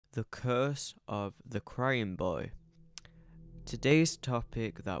The Curse of the Crying Boy. Today's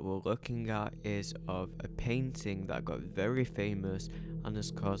topic that we're looking at is of a painting that got very famous and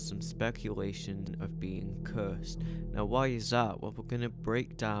has caused some speculation of being cursed. Now, why is that? Well, we're going to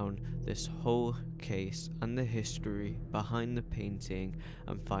break down this whole case and the history behind the painting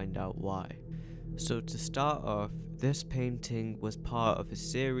and find out why. So to start off, this painting was part of a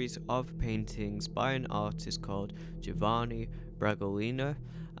series of paintings by an artist called Giovanni Bragolino,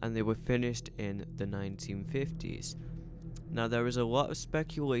 and they were finished in the 1950s. Now, there is a lot of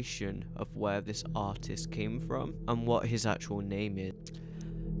speculation of where this artist came from and what his actual name is.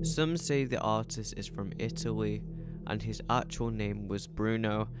 Some say the artist is from Italy and his actual name was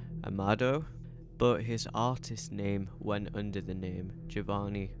Bruno Amado, but his artist name went under the name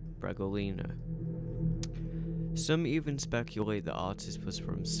Giovanni Bragolino. Some even speculate the artist was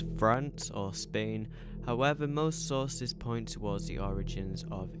from France or Spain. However, most sources point towards the origins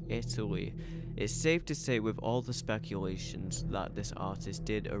of Italy. It's safe to say with all the speculations that this artist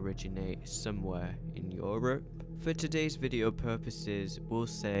did originate somewhere in Europe. For today's video purposes, we'll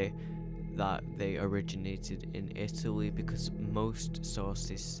say that they originated in Italy because most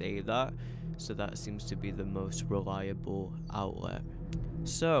sources say that, so that seems to be the most reliable outlet.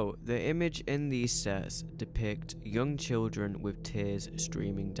 So, the image in these sets depict young children with tears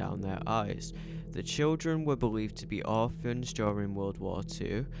streaming down their eyes. The children were believed to be orphans during World War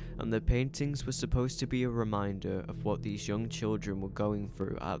II, and the paintings were supposed to be a reminder of what these young children were going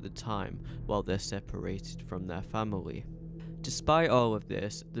through at the time while they're separated from their family. Despite all of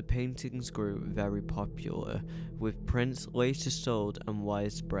this, the paintings grew very popular, with prints later sold and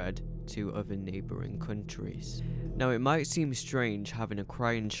widespread to other neighbouring countries. Now, it might seem strange having a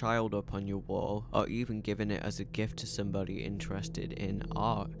crying child up on your wall, or even giving it as a gift to somebody interested in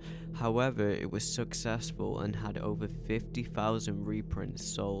art. However, it was successful and had over 50,000 reprints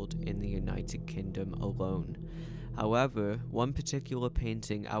sold in the United Kingdom alone. However, one particular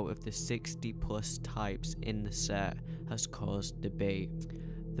painting out of the 60 plus types in the set has caused debate.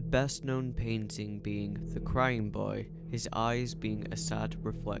 The best known painting being The Crying Boy, his eyes being a sad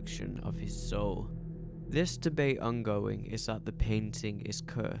reflection of his soul. This debate ongoing is that the painting is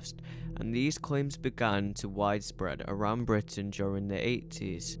cursed, and these claims began to widespread around Britain during the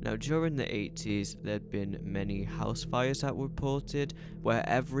 80s. Now, during the 80s, there had been many house fires that were reported, where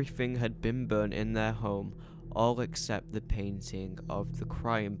everything had been burnt in their home, all except the painting of the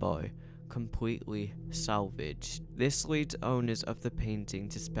Crying Boy, completely salvaged. This leads owners of the painting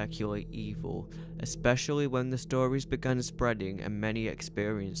to speculate evil, especially when the stories began spreading and many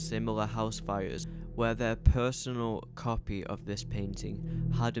experienced similar house fires where their personal copy of this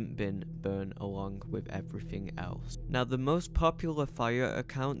painting hadn't been burned along with everything else. Now, the most popular fire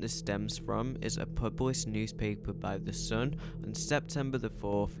account this stems from is a published newspaper by The Sun on September the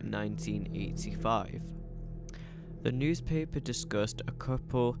 4th, 1985. The newspaper discussed a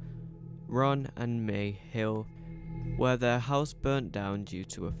couple, Ron and May Hill, where their house burnt down due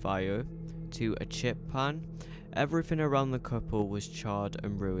to a fire, to a chip pan. Everything around the couple was charred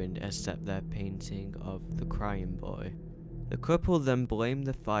and ruined except their painting of the Crying Boy. The couple then blamed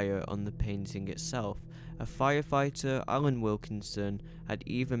the fire on the painting itself. A firefighter, Alan Wilkinson, had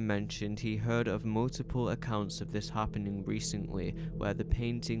even mentioned he heard of multiple accounts of this happening recently, where the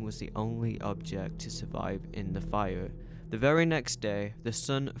painting was the only object to survive in the fire. The very next day, The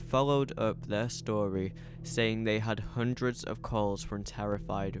Sun followed up their story, saying they had hundreds of calls from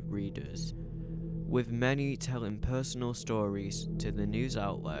terrified readers, with many telling personal stories to the news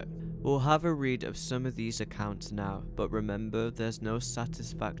outlet. We'll have a read of some of these accounts now, but remember, there's no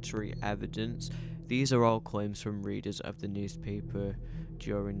satisfactory evidence. These are all claims from readers of the newspaper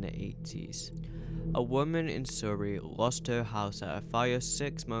during the 80s. A woman in Surrey lost her house at a fire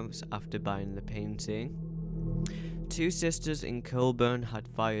 6 months after buying the painting. Two sisters in Kilburn had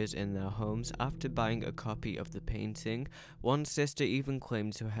fires in their homes after buying a copy of the painting. One sister even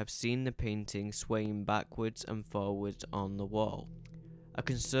claimed to have seen the painting swaying backwards and forwards on the wall. A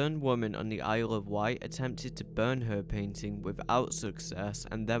concerned woman on the Isle of Wight attempted to burn her painting without success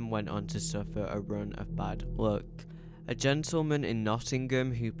and then went on to suffer a run of bad luck. A gentleman in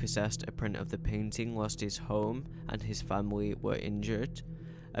Nottingham who possessed a print of the painting lost his home and his family were injured.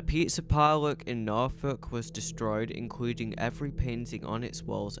 A pizza parlour in Norfolk was destroyed, including every painting on its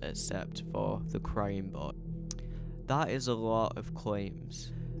walls except for the Crying Boy. That is a lot of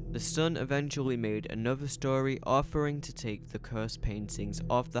claims. The Sun eventually made another story offering to take the cursed paintings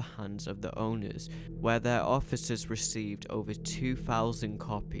off the hands of the owners, where their officers received over 2,000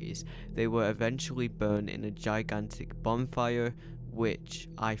 copies. They were eventually burned in a gigantic bonfire, which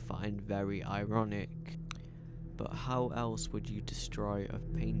I find very ironic. but how else would you destroy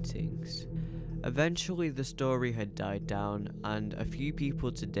of paintings? Eventually the story had died down, and a few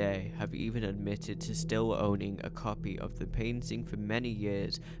people today have even admitted to still owning a copy of the painting for many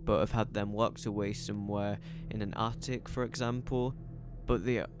years, but have had them locked away somewhere in an attic, for example. But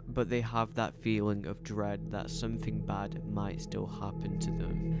they have that feeling of dread that something bad might still happen to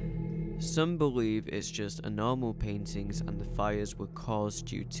them. Some believe it's just a normal paintings and the fires were caused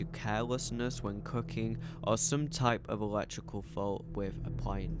due to carelessness when cooking or some type of electrical fault with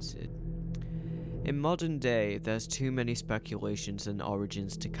appliances. In modern day, there's too many speculations and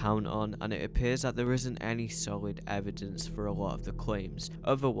origins to count on, and it appears that there isn't any solid evidence for a lot of the claims.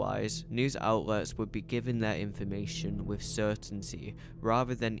 Otherwise, news outlets would be giving their information with certainty,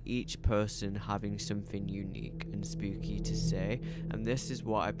 rather than each person having something unique and spooky to say, and this is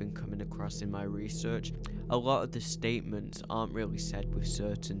what I've been coming across in my research. A lot of the statements aren't really said with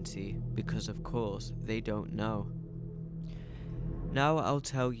certainty, because of course, they don't know. Now I'll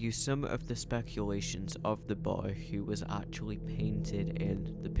tell you some of the speculations of the boy who was actually painted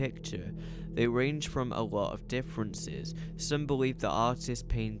in the picture. They range from a lot of differences. Some believe the artist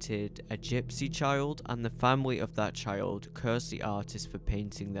painted a gypsy child and the family of that child cursed the artist for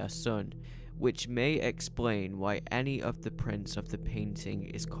painting their son, which may explain why any of the prints of the painting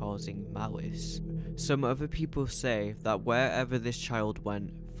is causing malice. Some other people say that wherever this child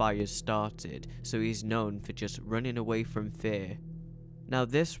went, fires started, so he's known for just running away from fear. Now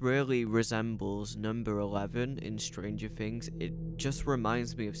this really resembles number 11 in Stranger Things. It just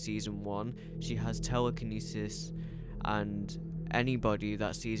reminds me of season 1. She has telekinesis, and anybody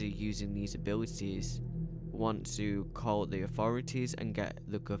that sees her using these abilities want to call the authorities and get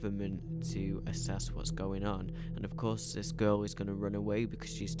the government to assess what's going on. And of course this girl is going to run away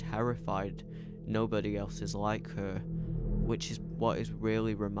because she's terrified. Nobody else is like her, which is what is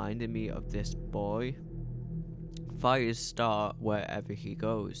really reminding me of this boy. Fires start wherever he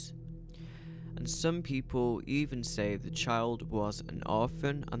goes. And some people even say the child was an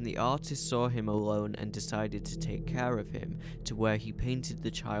orphan and the artist saw him alone and decided to take care of him, to where he painted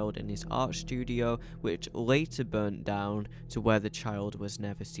the child in his art studio, which later burnt down, to where the child was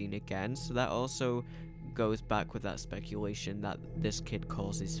never seen again. So that also goes back with that speculation that this kid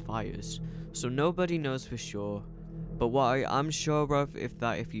causes fires. So nobody knows for sure, but what I am sure of is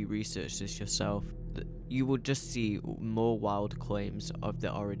that if you research this yourself, you will just see more wild claims of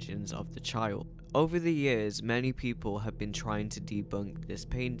the origins of the child. Over the years, many people have been trying to debunk this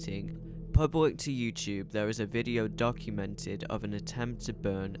painting. Public to YouTube, there is a video documented of an attempt to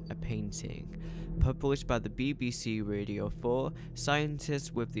burn a painting. Published by the BBC Radio 4,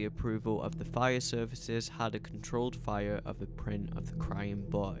 scientists with the approval of the fire services had a controlled fire of a print of the crying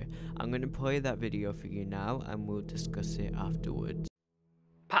boy. I'm going to play that video for you now and we'll discuss it afterwards.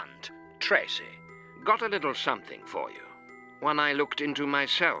 Punt, Tracy. Got a little something for you. One I looked into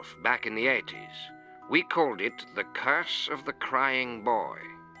myself back in the 80s. We called it The Curse of the Crying Boy.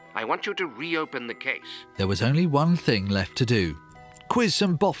 I want you to reopen the case. There was only one thing left to do. Quiz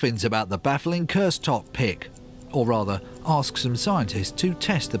some boffins about the baffling curse top pick. Or rather, ask some scientists to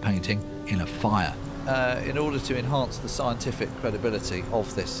test the painting in a fire. In order to enhance the scientific credibility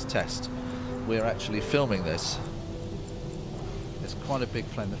of this test, we're actually filming this. It's quite a big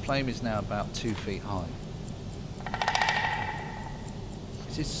flame. The flame is now about 2 feet high.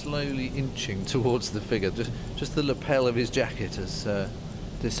 It is slowly inching towards the figure. Just the lapel of his jacket has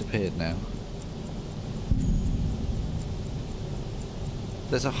disappeared now.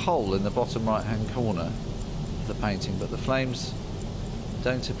 There's a hole in the bottom right hand corner of the painting, but the flames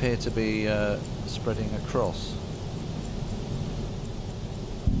don't appear to be spreading across.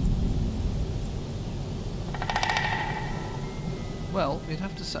 Well, you'd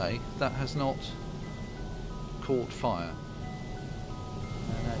have to say that has not caught fire.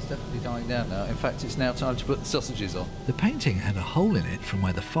 No, it's definitely dying down now. In fact, it's now time to put the sausages on. The painting had a hole in it from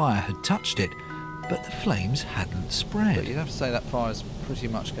where the fire had touched it, but the flames hadn't spread. But you'd have to say that fire's pretty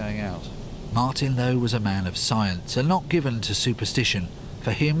much going out. Martin Lowe was a man of science and not given to superstition.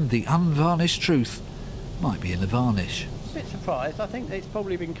 For him, the unvarnished truth might be in the varnish. A bit surprised. I think it's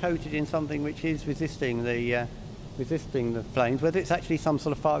probably been coated in something which is resisting the flames, whether it's actually some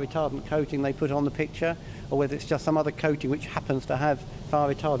sort of fire retardant coating they put on the picture, or whether it's just some other coating which happens to have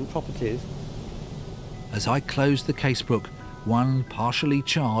fire retardant properties. As I closed the casebook, one partially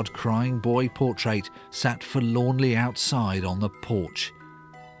charred crying boy portrait sat forlornly outside on the porch.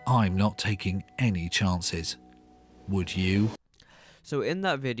 I'm not taking any chances. Would you? So in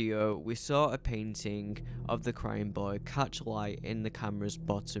that video, we saw a painting of the crying boy catch light in the camera's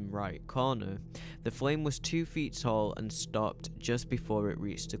bottom right corner. The flame was 2 feet tall and stopped just before it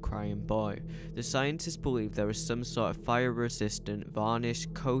reached the crying boy. The scientists believe there is some sort of fire-resistant varnish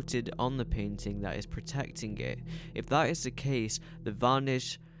coated on the painting that is protecting it. If that is the case, the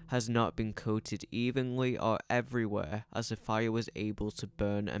varnish has not been coated evenly or everywhere, as the fire was able to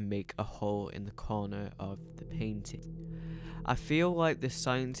burn and make a hole in the corner of the painting. I feel like the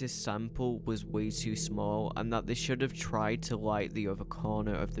scientist's sample was way too small and that they should have tried to light the other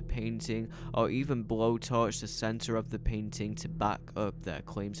corner of the painting or even blowtorch the center of the painting to back up their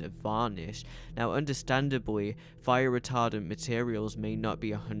claims of varnish. Now understandably, fire retardant materials may not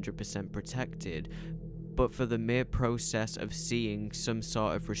be 100% protected, but for the mere process of seeing some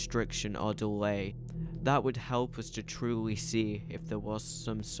sort of restriction or delay, that would help us to truly see if there was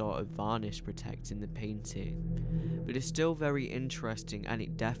some sort of varnish protecting the painting. But it's still very interesting, and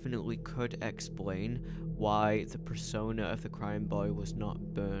it definitely could explain why the persona of the crying boy was not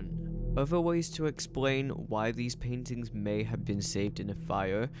burned. Other ways to explain why these paintings may have been saved in a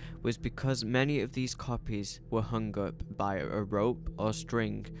fire was because many of these copies were hung up by a rope or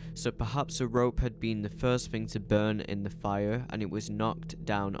string, so perhaps a rope had been the first thing to burn in the fire and it was knocked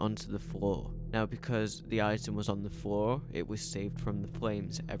down onto the floor. Now because the item was on the floor, it was saved from the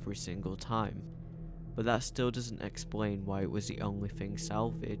flames every single time. But that still doesn't explain why it was the only thing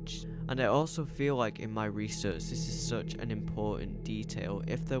salvaged. And I also feel like in my research this is such an important detail.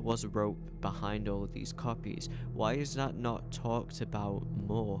 If there was a rope behind all of these copies, why is that not talked about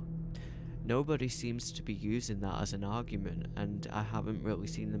more? Nobody seems to be using that as an argument, and I haven't really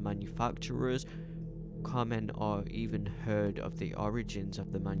seen the manufacturers comment or even heard of the origins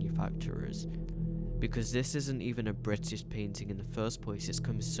of the manufacturers. Because this isn't even a British painting in the first place, it's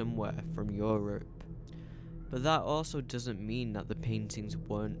come somewhere from Europe. But that also doesn't mean that the paintings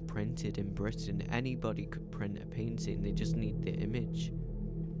weren't printed in Britain. Anybody could print a painting, they just need the image.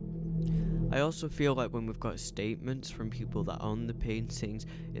 I also feel like when we've got statements from people that own the paintings,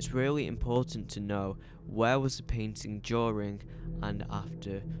 it's really important to know where was the painting during and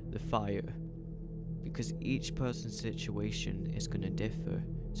after the fire. Because each person's situation is going to differ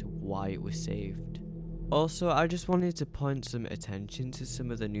to why it was saved. Also, I just wanted to point some attention to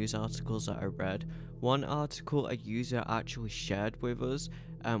some of the news articles that I read. One article a user actually shared with us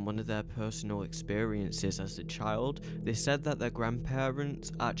one of their personal experiences as a child. They said that their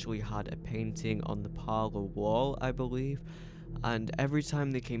grandparents actually had a painting on the parlour wall, I believe, and every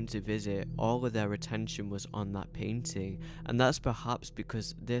time they came to visit, all of their attention was on that painting, and that's perhaps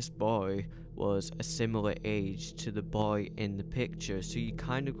because this boy was a similar age to the boy in the picture, so you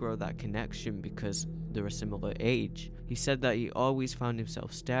kind of grow that connection because they're a similar age. He said that he always found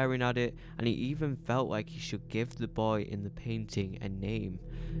himself staring at it, and he even felt like he should give the boy in the painting a name.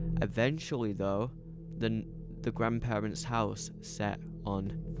 Eventually though, the grandparents' house set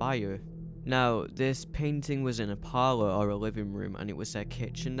on fire. Now, this painting was in a parlour or a living room, and it was their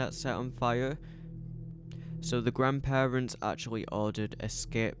kitchen that set on fire. So the grandparents actually ordered a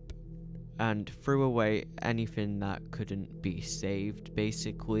skip and threw away anything that couldn't be saved,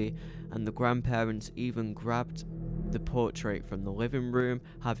 basically. And the grandparents even grabbed the portrait from the living room,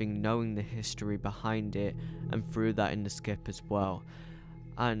 knowing the history behind it, and threw that in the skip as well.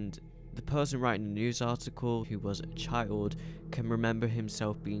 And the person writing the news article, who was a child, can remember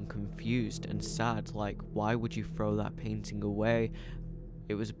himself being confused and sad, like, why would you throw that painting away?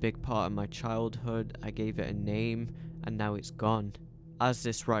 It was a big part of my childhood, I gave it a name, and now it's gone. As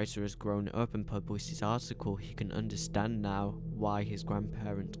this writer has grown up and published his article, he can understand now why his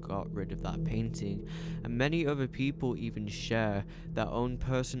grandparents got rid of that painting. And many other people even share their own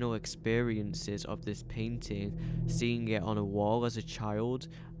personal experiences of this painting, seeing it on a wall as a child,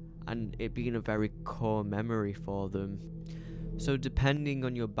 and it being a very core memory for them. So depending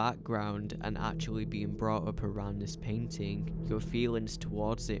on your background and actually being brought up around this painting, your feelings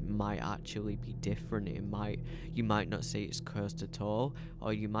towards it might actually be different. You might not say it's cursed at all,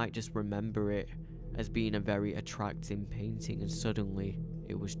 or you might just remember it as being a very attractive painting and suddenly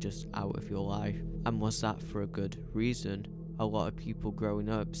it was just out of your life. And was that for a good reason? A lot of people growing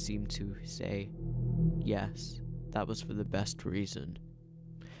up seem to say, yes, that was for the best reason.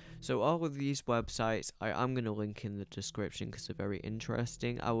 So all of these websites, I am going to link in the description because they're very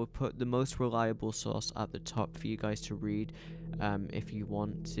interesting. I will put the most reliable source at the top for you guys to read if you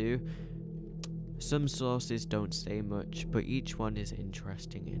want to. Some sources don't say much, but each one is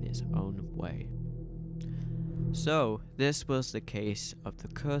interesting in its own way. So, this was the case of the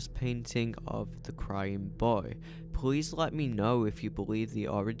cursed painting of the crying boy. Please let me know if you believe the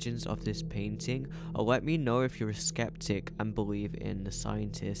origins of this painting, or let me know if you're a skeptic and believe in the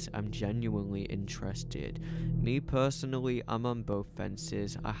scientists. I'm genuinely interested. Me personally, I'm on both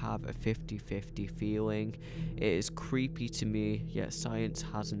fences. I have a 50-50 feeling. It is creepy to me, yet science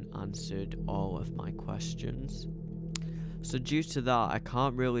hasn't answered all of my questions. So due to that, I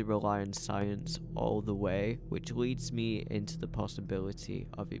can't really rely on science all the way, which leads me into the possibility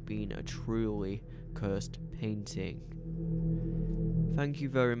of it being a truly cursed painting. Thank you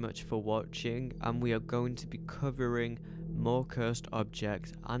very much for watching, and we are going to be covering more cursed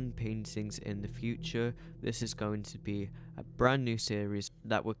objects and paintings in the future. This is going to be a brand new series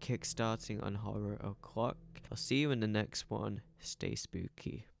that we're kickstarting on Horror O'Clock. I'll see you in the next one. Stay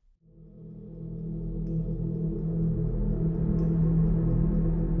spooky.